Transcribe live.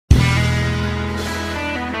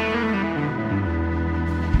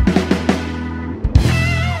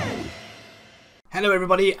Hello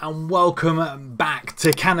everybody and welcome back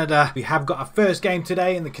to Canada. We have got our first game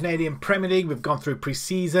today in the Canadian Premier League. We've gone through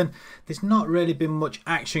pre-season. There's not really been much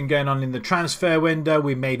action going on in the transfer window.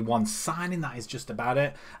 We made one signing, that is just about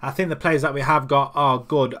it. I think the players that we have got are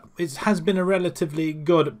good. It has been a relatively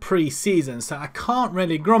good pre-season, so I can't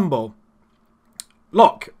really grumble.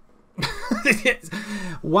 Look,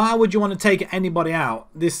 why would you want to take anybody out?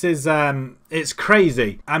 This is, it's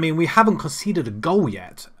crazy. I mean, we haven't conceded a goal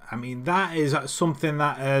yet. I mean, that is something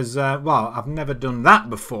that is, well, I've never done that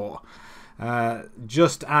before.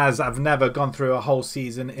 Just as I've never gone through a whole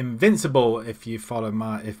season invincible, if you followed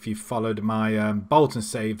my Bolton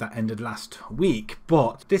save that ended last week.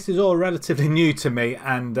 But this is all relatively new to me,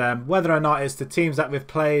 and whether or not it's the teams that we've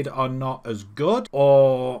played are not as good,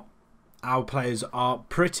 or our players are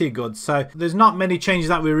pretty good. So there's not many changes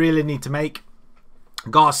that we really need to make.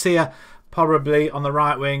 Garcia, probably on the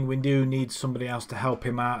right wing. We do need somebody else to help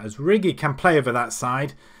him out, as Riggy can play over that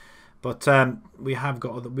side. But we have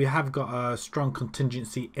got a strong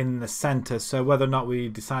contingency in the centre. So whether or not we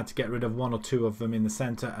decide to get rid of one or two of them in the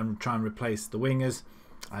centre and try and replace the wingers,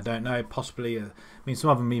 I don't know. Possibly. I mean, some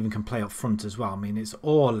of them even can play up front as well. I mean, it's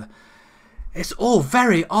all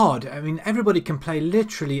very odd. I mean, everybody can play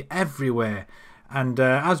literally everywhere. And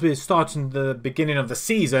as we're starting the beginning of the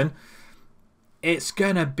season, it's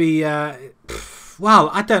going to be, well,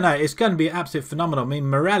 I don't know. It's going to be absolutely phenomenal. I mean,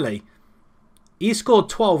 Morelli, he scored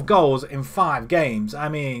 12 goals in 5 games. I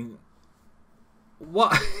mean,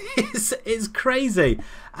 what? It's crazy.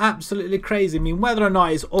 Absolutely crazy. I mean, whether or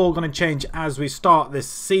not it's all going to change as we start this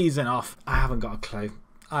season off, I haven't got a clue.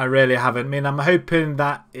 I really haven't. I mean, I'm hoping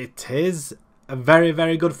that it is a very,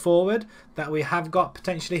 very good forward that we have got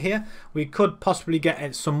potentially here. We could possibly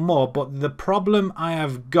get some more, but the problem I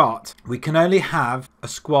have got, we can only have a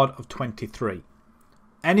squad of 23.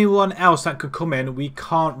 Anyone else that could come in, we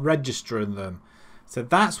can't register them. So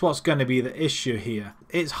that's what's going to be the issue here.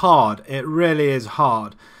 It's hard. It really is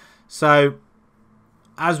hard. So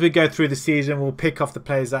as we go through the season, we'll pick off the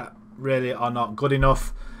players that really are not good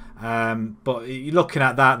enough. But you're looking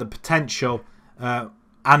at that, the potential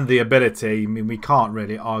and the ability, I mean, we can't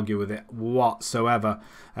really argue with it whatsoever.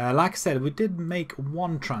 Like I said, we did make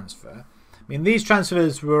one transfer. I mean, these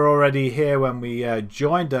transfers were already here when we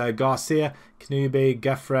joined. Garcia, Knuby,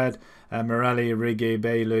 Geffred, Morelli, Riggy,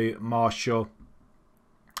 Bailu, Marshall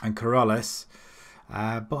and Corollis.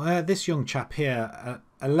 But this young chap here,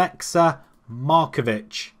 Alexa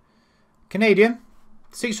Markovic, Canadian,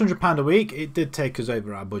 £600 a week. It did take us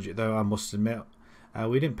over our budget, though, I must admit.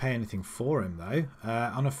 We didn't pay anything for him, though.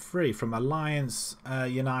 On a free from Alliance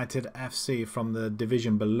United FC from the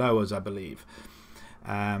division below us, I believe.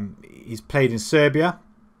 He's played in Serbia.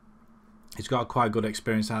 He's got quite good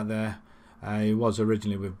experience out there. He was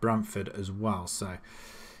originally with Brantford as well. So,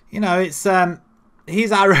 you know, it's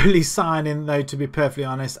he's our only signing, though, to be perfectly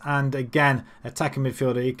honest. And again, attacking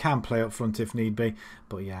midfielder, he can play up front if need be.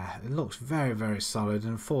 But yeah, it looks very, very solid,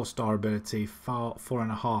 and 4-star ability,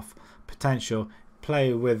 4.5 potential.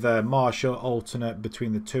 Play with Marshall, alternate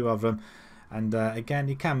between the two of them, and again,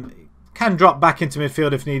 he can drop back into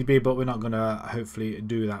midfield if need be, but we're not going to hopefully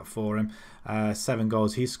do that for him. 7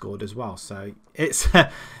 goals he scored as well, so it's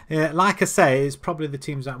yeah, like I say, it's probably the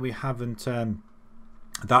teams that we haven't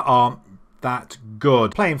that aren't that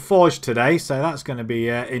good. Playing Forge today, so that's going to be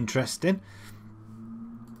interesting.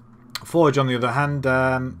 Forge, on the other hand,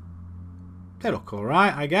 they look all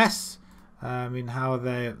right, I guess. I mean, how are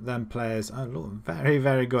them players? Oh, look, very,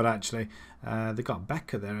 very good, actually. They got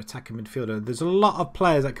Becker there, attacking midfielder. There's a lot of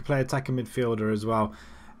players that can play attacking midfielder as well.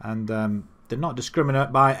 And they're not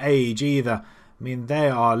discriminate by age either. I mean, they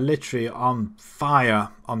are literally on fire,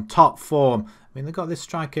 on top form. I mean, they've got this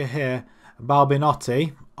striker here,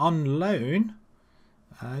 Balbinotti, on loan.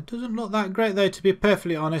 Doesn't look that great, though, to be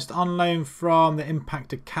perfectly honest. On loan from the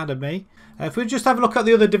Impact Academy. If we just have a look at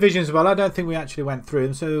the other divisions as well, I don't think we actually went through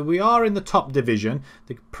them. So we are in the top division,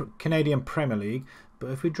 the Canadian Premier League. But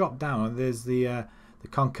if we drop down, there's the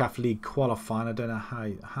CONCACAF League qualifying. I don't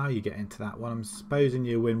know how you get into that one. I'm supposing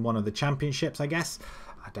you win one of the championships, I guess.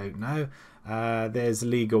 I don't know. There's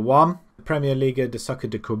Liga 1. Premier Liga de Soccer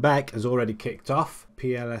de Quebec has already kicked off.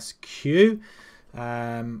 PLSQ.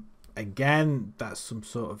 Again, that's some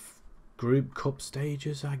sort of group cup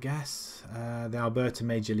stages, I guess. The Alberta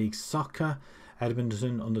Major League Soccer,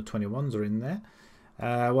 Edmonton under-21s are in there.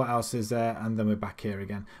 What else is there? And then we're back here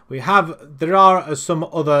again. There are some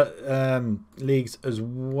other leagues as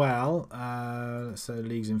well. So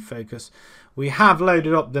leagues in focus. We have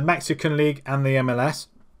loaded up the Mexican League and the MLS.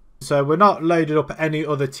 So we're not loaded up any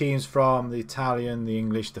other teams from the Italian, the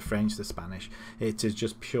English, the French, the Spanish. It is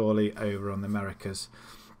just purely over on the Americas.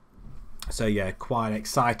 So yeah, quite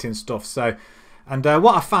exciting stuff. So, and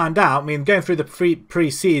what I found out, I mean, going through the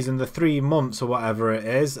pre-season, the 3 months or whatever it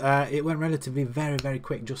is, it went relatively very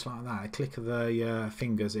quick, just like that. A click of the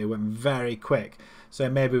fingers, it went very quick. So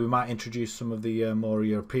maybe we might introduce some of the more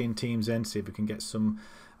European teams in, see if we can get some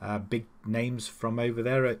big names from over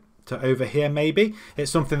there to over here maybe.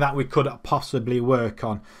 It's something that we could possibly work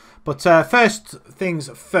on. But first things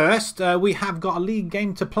first, we have got a league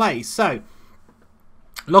game to play. So,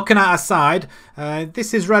 looking at our side,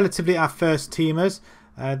 this is relatively our first teamers.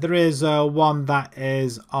 There is one that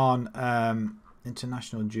is on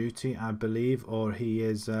international duty, I believe, or he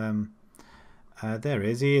is... there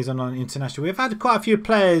he is on international. We've had quite a few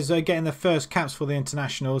players getting their first caps for the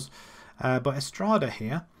internationals, but Estrada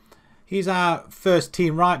here, he's our first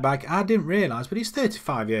team right back. I didn't realise, but he's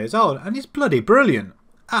 35 years old and he's bloody brilliant,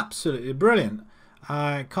 absolutely brilliant.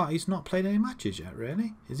 He's not played any matches yet,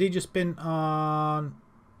 really. Has he just been on?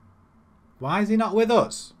 Why is he not with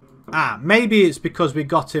us? Maybe it's because we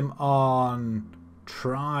got him on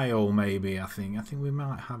trial. Maybe I think we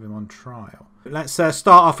might have him on trial. Let's start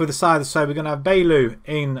off with the side. So we're going to have Bailu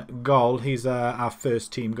in goal. He's our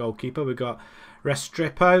first team goalkeeper. We've got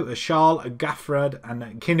Restrepo, Ashal, Gaffred and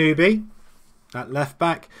Kinubi at left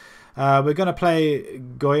back. We're going to play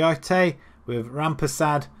Goyote with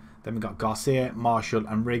Rampasad. Then we've got Garcia, Marshall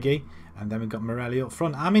and Riggy. And then we've got Morelli up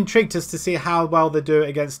front. I'm intrigued as to see how well they do it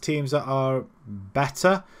against teams that are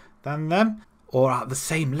better than them, or at the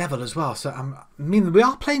same level as well. So I mean, we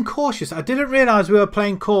are playing cautious. I didn't realise we were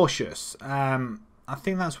playing cautious. I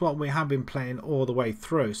think that's what we have been playing all the way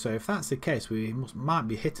through. So if that's the case, we might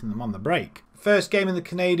be hitting them on the break. First game in the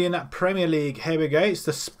Canadian Premier League. Here we go. It's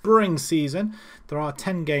the spring season. There are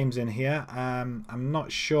 10 games in here. I'm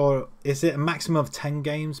not sure. Is it a maximum of 10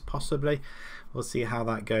 games? Possibly. We'll see how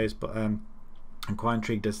that goes. But I'm quite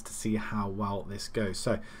intrigued as to see how well this goes.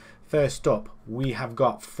 So first up, we have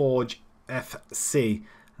got Forge FC.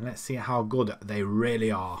 And let's see how good they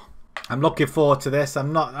really are. I'm looking forward to this.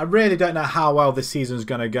 I really don't know how well this season's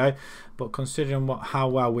going to go, but considering how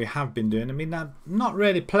well we have been doing, I mean, I've not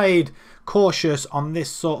really played cautious on this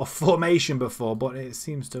sort of formation before, but it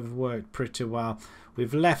seems to have worked pretty well.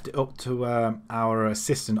 We've left it up to our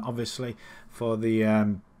assistant, obviously, for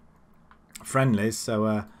the friendlies.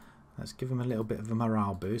 So let's give him a little bit of a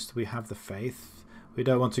morale boost. We have the faith. We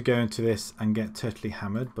don't want to go into this and get totally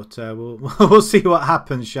hammered, but we'll see what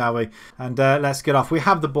happens, shall we? And let's get off. We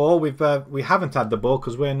have the ball. We haven't had the ball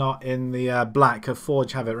because we're not in the black.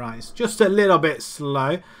 Forge have it right. It's just a little bit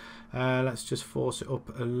slow. Let's just force it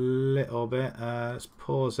up a little bit. Let's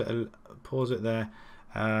pause it there.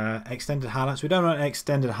 Extended highlights. We don't want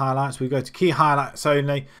extended highlights. We go to key highlights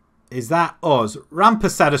only. Is that us?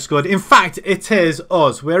 Rampasad has scored. In fact, it is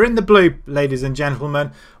us. We're in the blue, ladies and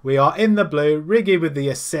gentlemen. We are in the blue. Riggy with the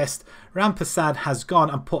assist. Rampasad has gone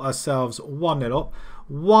and put ourselves 1-0 up.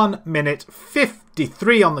 1 minute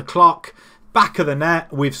 53 on the clock. Back of the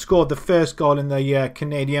net. We've scored the first goal in the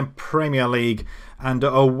Canadian Premier League. And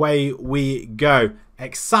away we go.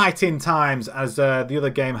 Exciting times as the other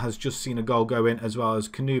game has just seen a goal go in, as well as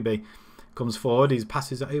Kanubi comes forward. He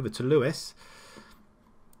passes it over to Lewis.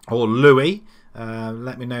 Or Louis.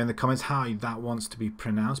 Let me know in the comments how that wants to be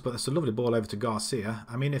pronounced. But that's a lovely ball over to Garcia.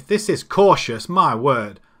 I mean, if this is cautious, my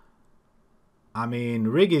word. I mean,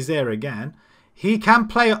 Rig is there again. He can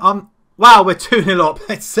play on... Wow, we're 2-0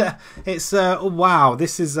 up. Wow,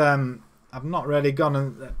 this is... I've not really gone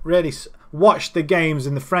and really watched the games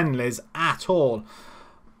in the friendlies at all.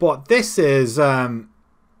 But this is...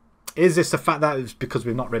 Is this the fact that it's because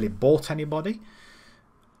we've not really bought anybody?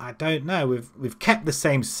 I don't know. We've kept the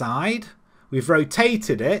same side. We've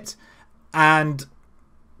rotated it. And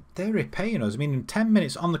they're repaying us. I mean, in 10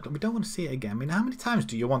 minutes on the clock, we don't want to see it again. I mean, how many times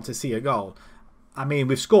do you want to see a goal? I mean,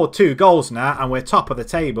 we've scored 2 goals now and we're top of the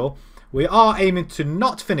table. We are aiming to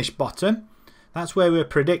not finish bottom. That's where we're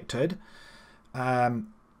predicted. But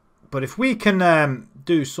if we can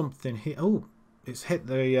do something here... Oh, it's hit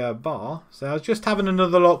the bar. So I was just having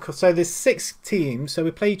another look. So there's 6 teams. So we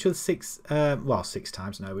play each other 6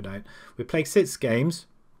 times. No, we don't. We play 6 games.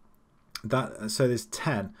 So there's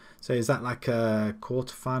 10. So is that like a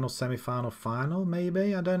quarter-final, semi-final, final?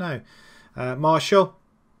 Maybe? I don't know. Marshall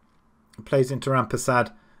plays into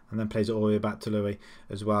Rampasad and then plays it all the way back to Louis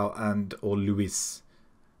as well. Or Luis.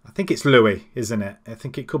 I think it's Louis, isn't it? I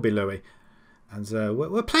think it could be Louis. And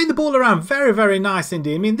we're playing the ball around. Very, very nice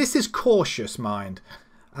indeed. I mean, this is cautious, mind.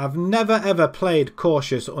 I've never, ever played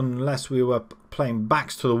cautious unless we were playing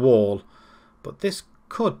backs to the wall. But this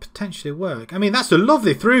could potentially work. I mean, that's a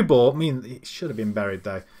lovely through ball. I mean, it should have been buried,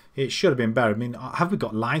 though. It should have been buried. I mean, have we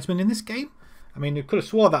got linesmen in this game? I mean, we could have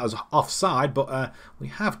swore that was offside, but we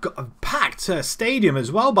have got a pack. packed stadium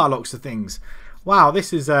as well by looks of things. Wow,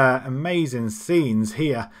 this is amazing scenes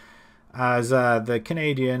here as the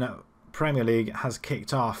Canadian Premier League has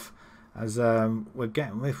kicked off. As we're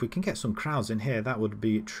getting, if we can get some crowds in here, that would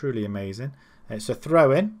be truly amazing. It's a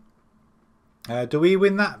throw-in. Do we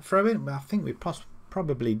win that throw-in? I think we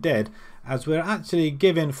probably did, as we're actually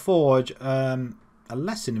giving Forge a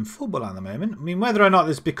lesson in football at the moment. I mean, whether or not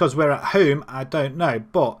this is because we're at home, I don't know,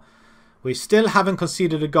 but we still haven't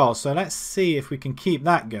conceded a goal. So let's see if we can keep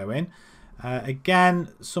that going. Again,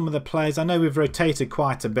 some of the players, I know we've rotated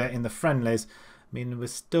quite a bit in the friendlies. I mean, we're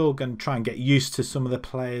still going to try and get used to some of the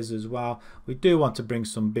players as well. We do want to bring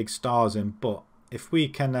some big stars in, but if we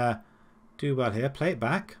can do well here, play it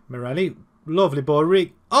back. Morelli, lovely ball.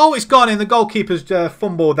 Oh, it's gone in. The goalkeeper's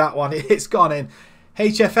fumbled that one. It's gone in.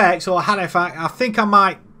 HFX or Halifax. I think I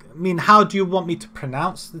might. I mean, how do you want me to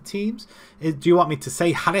pronounce the teams? Do you want me to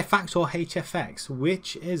say Halifax or HFX?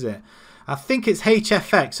 Which is it? I think it's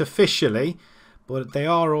HFX officially, but they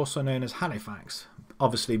are also known as Halifax,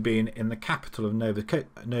 obviously being in the capital of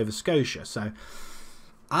Nova Scotia. So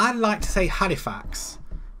I'd like to say Halifax,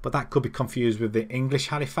 but that could be confused with the English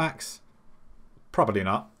Halifax. Probably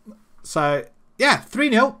not. So yeah,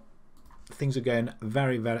 3-0. Things are going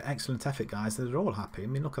very, very excellent effort, guys. They're all happy. I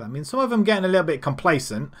mean, look at that. I mean, some of them getting a little bit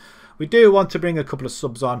complacent. We do want to bring a couple of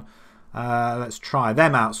subs on. Let's try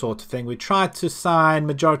them out, sort of thing. We tried to sign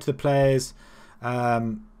majority of the players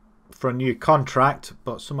for a new contract,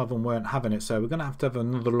 but some of them weren't having it. So we're going to have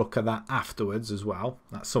another look at that afterwards as well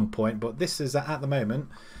at some point. But this is at the moment,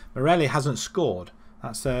 Morelli hasn't scored.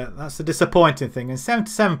 That's a disappointing thing. And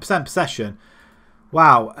 77% possession.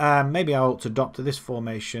 Wow, maybe I ought to adopt this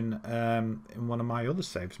formation in one of my other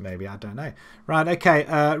saves, maybe. I don't know. Right, okay,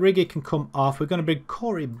 Riggy can come off. We're going to bring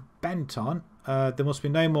Corey Bent on. There must be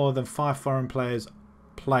no more than 5 foreign players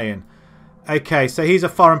playing. Okay, so he's a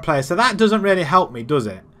foreign player. So that doesn't really help me, does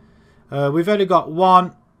it? We've only got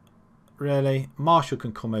one, really. Marshall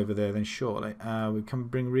can come over there then, surely. We can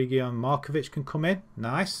bring Riggy on. Markovic can come in.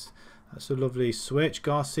 Nice. That's a lovely switch.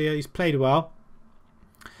 Garcia, he's played well.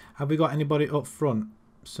 Have we got anybody up front?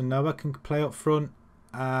 So Noah can play up front,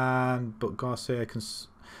 but Garcia can.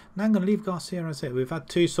 Now I'm going to leave Garcia as it. We've had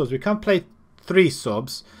 2 subs. We can play 3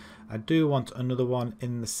 subs. I do want another one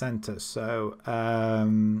in the centre. So I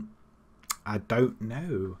don't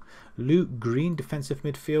know. Luke Green, defensive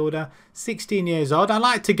midfielder, 16 years old. I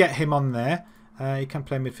like to get him on there. He can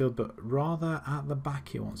play midfield, but rather at the back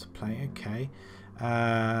he wants to play. Okay.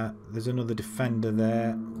 There's another defender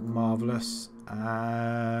there. Marvellous.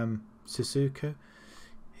 Suzuku.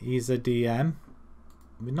 He's a DM.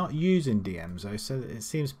 We're not using DMs though, so it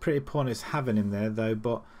seems pretty pointless having him there though,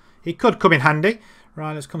 but he could come in handy.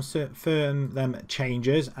 Right, let's confirm them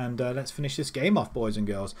changes and let's finish this game off, boys and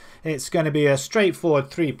girls. It's going to be a straightforward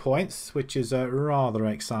 3 points, which is rather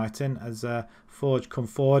exciting as Forge come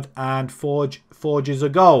forward and forges a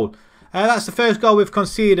goal. That's the first goal we've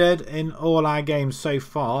conceded in all our games so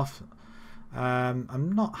far.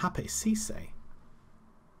 I'm not happy. Cisse.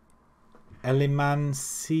 Eliman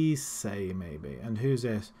Cisse, maybe. And who's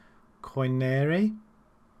this? Coineri?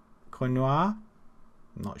 Coinoir?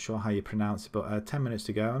 I'm not sure how you pronounce it, but 10 minutes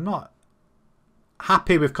to go. I'm not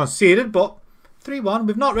happy we've conceded, but 3-1.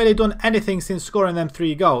 We've not really done anything since scoring them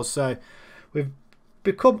 3 goals, so we've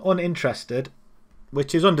become uninterested,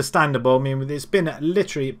 which is understandable. I mean, it's been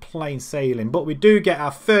literally plain sailing, but we do get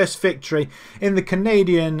our first victory in the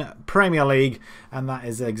Canadian Premier League, and that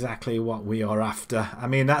is exactly what we are after. I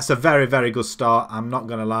mean, that's a very, very good start. I'm not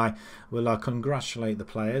going to lie. We'll congratulate the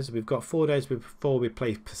players. We've got 4 days before we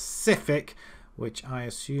play Pacific, which I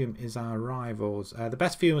assume is our rivals. The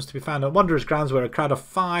best view was to be found at Wanderers grounds, where a crowd of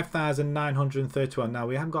 5,931. Now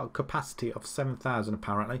we haven't got a capacity of 7,000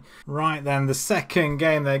 apparently. Right then, the second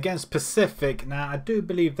game there against Pacific. Now I do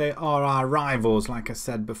believe they are our rivals, like I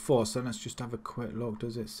said before. So let's just have a quick look.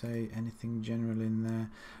 Does it say anything general in there?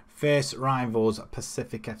 Fierce rivals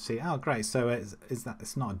Pacific FC. Oh great. So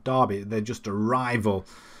it's not a derby. They're just a rival.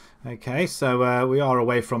 Okay, so we are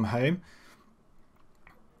away from home.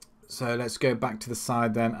 So let's go back to the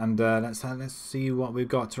side then, and let's see what we've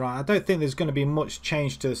got. Right, I don't think there's going to be much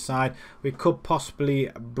change to the side. We could possibly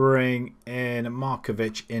bring in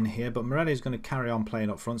Markovic in here, but Morelli is going to carry on playing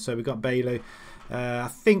up front. So we've got Bailey. I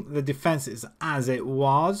think the defence is as it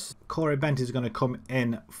was. Corey Bent is going to come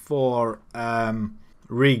in for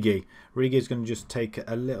Riggy. Riggy is going to just take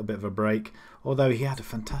a little bit of a break, although he had a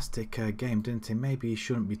fantastic game, didn't he? Maybe he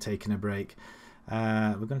shouldn't be taking a break.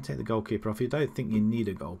 We're going to take the goalkeeper off. You don't think you need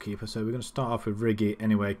a goalkeeper, so we're going to start off with Riggy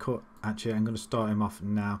anyway. Actually, I'm going to start him off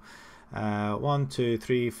now. 1, 2,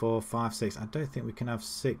 3, 4, 5, 6. I don't think we can have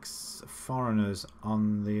 6 foreigners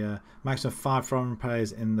on the maximum 5 foreign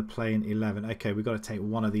players in the playing 11. Okay, we've got to take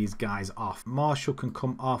one of these guys off. Marshall can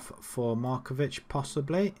come off for Markovic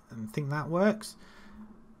possibly. I think that works.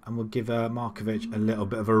 And we'll give Markovic a little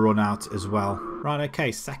bit of a run out as well. Right,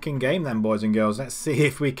 okay, second game then, boys and girls. Let's see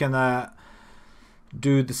if we can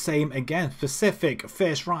do the same again. Pacific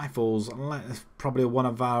First Rifles, probably one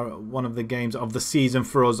of the games of the season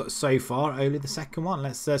for us so far. Only the second one.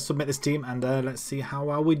 Let's submit this team and let's see how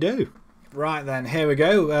well we do. Right then, here we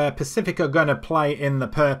go. Pacific are going to play in the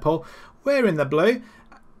purple. We're in the blue.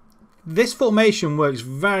 This formation works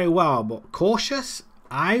very well, but cautious.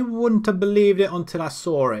 I wouldn't have believed it until I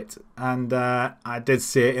saw it, and I did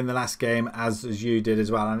see it in the last game as you did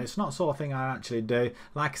as well, and it's not the sort of thing I actually do.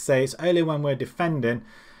 Like I say, it's only when we're defending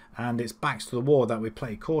and it's backs to the wall that we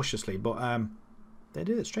play cautiously, but they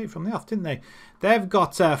did it straight from the off, didn't they? They've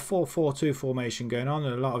got a 4-4-2 formation going on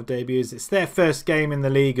and a lot of debuts. It's their first game in the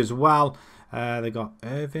league as well. They got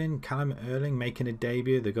Irvin, Callum Erling making a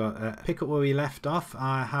debut. They got pick up where we left off.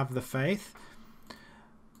 I have the faith.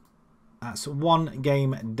 That's one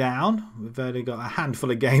game down. We've only got a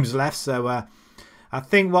handful of games left, so I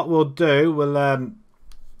think what we'll do, we'll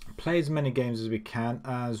play as many games as we can,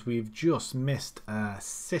 as we've just missed a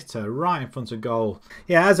sitter right in front of goal.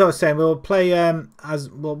 Yeah, as I was saying, we'll play as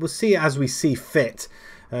well. We'll see as we see fit.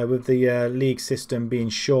 With the league system being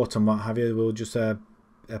short and what have you, we'll just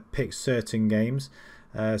pick certain games,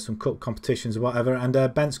 some cup competitions or whatever. And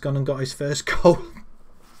Bent's gone and got his first goal.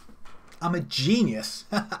 I'm a genius.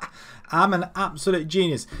 I'm an absolute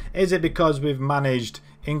genius. Is it because we've managed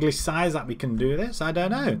English sides that we can do this? I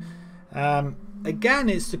don't know. Again,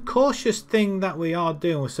 it's the cautious thing that we are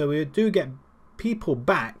doing. So we do get people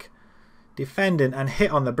back defending and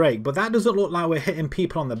hit on the break. But that doesn't look like we're hitting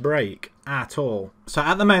people on the break at all. So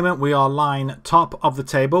at the moment, we are lying top of the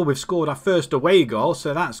table. We've scored our first away goal,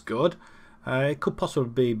 so that's good. It could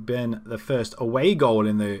possibly have been the first away goal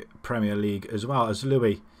in the Premier League as well as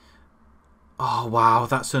Louis. Oh wow,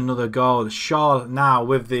 that's another goal. Charles now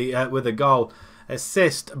with the goal.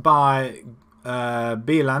 Assist by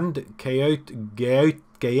Bieland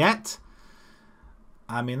Gayet.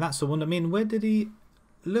 I mean, that's the one. I mean, where did he?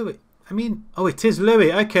 Louis. I mean, oh, it is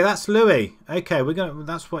Louis. Okay, that's Louis. Okay, we're gonna.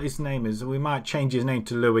 That's what his name is. We might change his name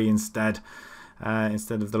to Louis instead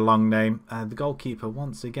of the long name. The goalkeeper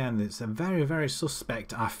once again. It's a very, very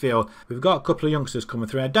suspect. I feel we've got a couple of youngsters coming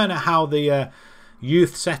through. I don't know how the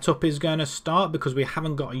youth setup is going to start because we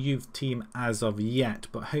haven't got a youth team as of yet,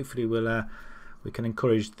 but hopefully we can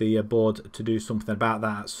encourage the board to do something about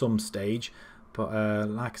that at some stage. But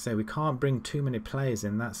like I say, we can't bring too many players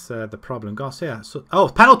in. That's the problem. Garcia. Oh,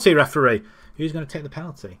 penalty referee. Who's going to take the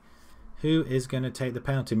penalty? Who is going to take the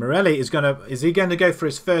penalty? Morelli is going to. Is he going to go for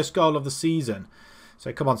his first goal of the season?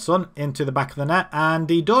 So come on, son, into the back of the net, and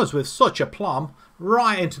he does with such aplomb,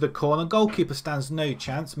 right into the corner. Goalkeeper stands no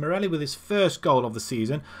chance. Morelli with his first goal of the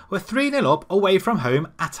season. We're 3-0 up away from home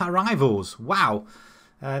at our rivals. Wow.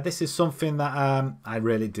 This is something that I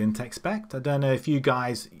really didn't expect. I don't know if you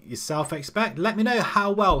guys yourself expect. Let me know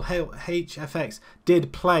how well HFX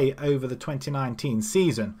did play over the 2019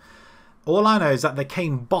 season. All I know is that they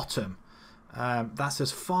came bottom. That's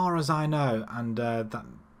as far as I know, and that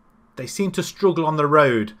they seem to struggle on the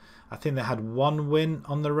road. I think they had one win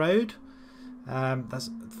on the road. That's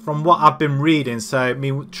from what I've been reading. So, I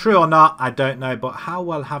mean, true or not, I don't know. But how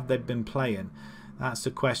well have they been playing? That's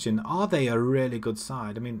the question. Are they a really good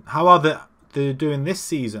side? I mean, how are they doing this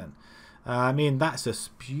season? I mean, that's a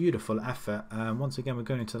beautiful effort. Once again, we're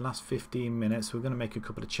going into the last 15 minutes. We're going to make a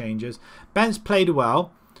couple of changes. Ben's played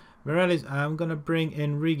well. Morelli's, I'm going to bring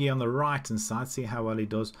in Rigi on the right-hand side, see how well he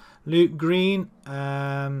does. Luke Green,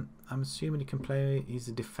 I'm assuming he can play. He's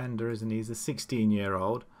a defender, isn't he? He's a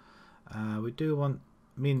 16-year-old. We do want...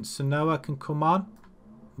 I mean, Sanoa can come on.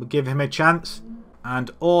 We'll give him a chance.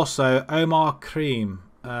 And also, Omar Cream.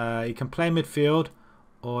 He can play midfield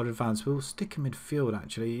or advance. We'll stick him midfield,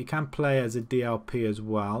 actually. He can play as a DLP as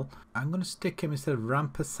well. I'm going to stick him instead of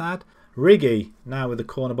Rampasad. Rigi now with the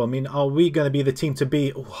corner ball. I mean, are we going to be the team to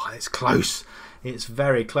beat? Oh, it's close. It's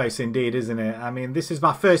very close indeed, isn't it? I mean, this is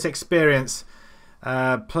my first experience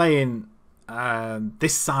playing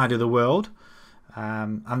this side of the world.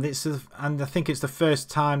 And I think it's the first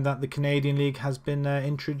time that the Canadian League has been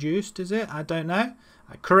introduced, is it? I don't know.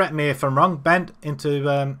 Correct me if I'm wrong. Bent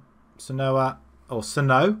into Sanoa, or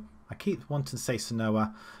Sano. I keep wanting to say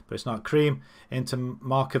Sanoa, but it's not. Cream into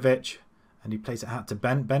Markovic, and he plays it out to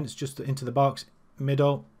Bent. Bent's just into the box,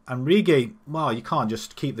 middle. And Rigi, well, you can't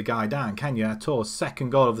just keep the guy down, can you, at all? Second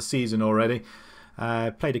goal of the season already.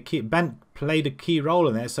 Bent played a key role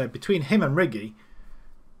in there. So between him and Riggy,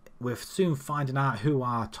 we're soon finding out who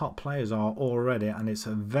our top players are already, and it's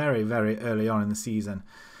very, very early on in the season.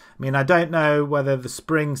 I mean, I don't know whether the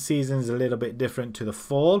spring season is a little bit different to the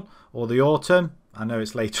fall or the autumn. I know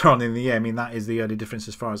it's later on in the year. I mean, that is the only difference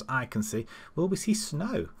as far as I can see. Will we see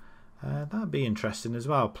snow? That'd be interesting as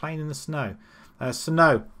well. Playing in the snow.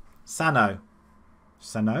 Sano.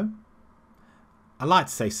 I like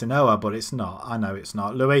to say Sanoa, but it's not. I know it's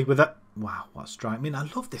not. Louis with a... Wow, what strike. I mean, I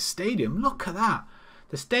love this stadium. Look at that.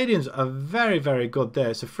 The stadiums are very, very good there.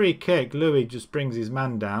 It's a free kick. Louis just brings his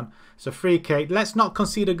man down. It's a free kick. Let's not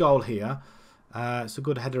concede a goal here. It's a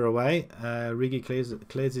good header away. Riggy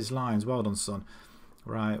clears his lines. Well done, son.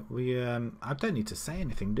 Right, I don't need to say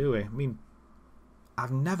anything, do we? I mean,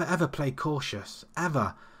 I've never ever played cautious,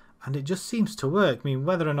 ever. And it just seems to work. I mean,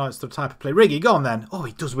 whether or not it's the type of play. Riggy, go on then. Oh,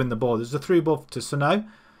 he does win the ball. There's a through ball to Sano.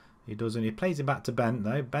 He doesn't. He plays it back to Bent,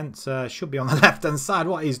 though. Bent should be on the left-hand side.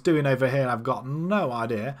 What he's doing over here, I've got no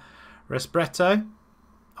idea. Restretto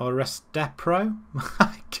or Restepro.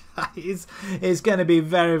 It's going to be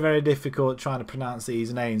very, very difficult trying to pronounce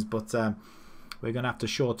these names, but we're going to have to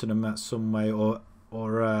shorten them at some way or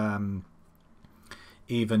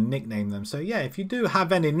even nickname them. So, yeah, if you do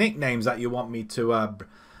have any nicknames that you want me to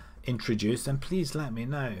introduce, then please let me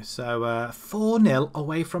know. So 4-0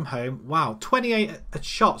 away from home. Wow, 28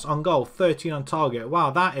 shots on goal, 13 on target.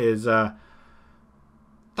 Wow, that is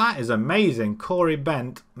amazing. Corey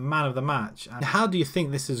Bent, man of the match. And how do you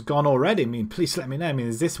think this has gone already? I mean, please let me know. I mean,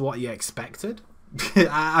 is this what you expected?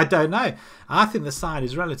 I don't know. I think the side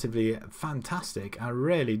is relatively fantastic. I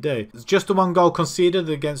really do. It's just the one goal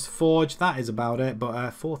conceded against Forge. That is about it.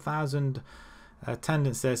 But 4,000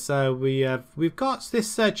 attendance there. So we've got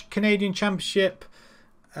this Canadian Championship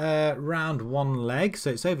round one leg, so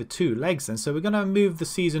it's over 2 legs then. So we're going to move the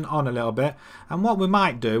season on a little bit, and what we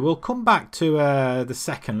might do, we'll come back to the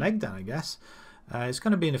second leg then, I guess. It's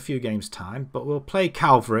going to be in a few games time, but we'll play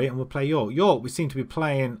Calvary and we'll play York. York we seem to be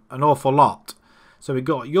playing an awful lot, so we've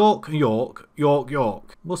got York.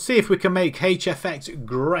 We'll see if we can make HFX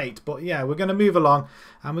great, but yeah, we're going to move along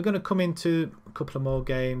and we're going to come into a couple of more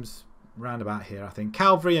games round about here. I think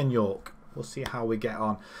Calvary and York, we'll see how we get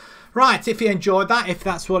on. Right, if you enjoyed that, if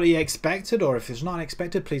that's what you expected, or if it's not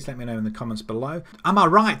expected, please let me know in the comments below. Am I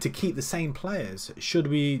right to keep the same players? Should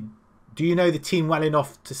we... Do you know the team well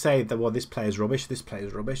enough to say that, well, this player's rubbish, this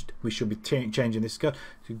player's rubbish, we should be changing this to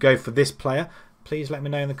go for this player? Please let me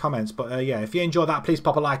know in the comments. But yeah, if you enjoyed that, please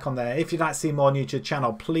pop a like on there. If you'd like to see more new to the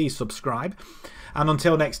channel, please subscribe. And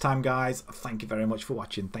until next time, guys, thank you very much for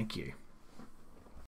watching. Thank you.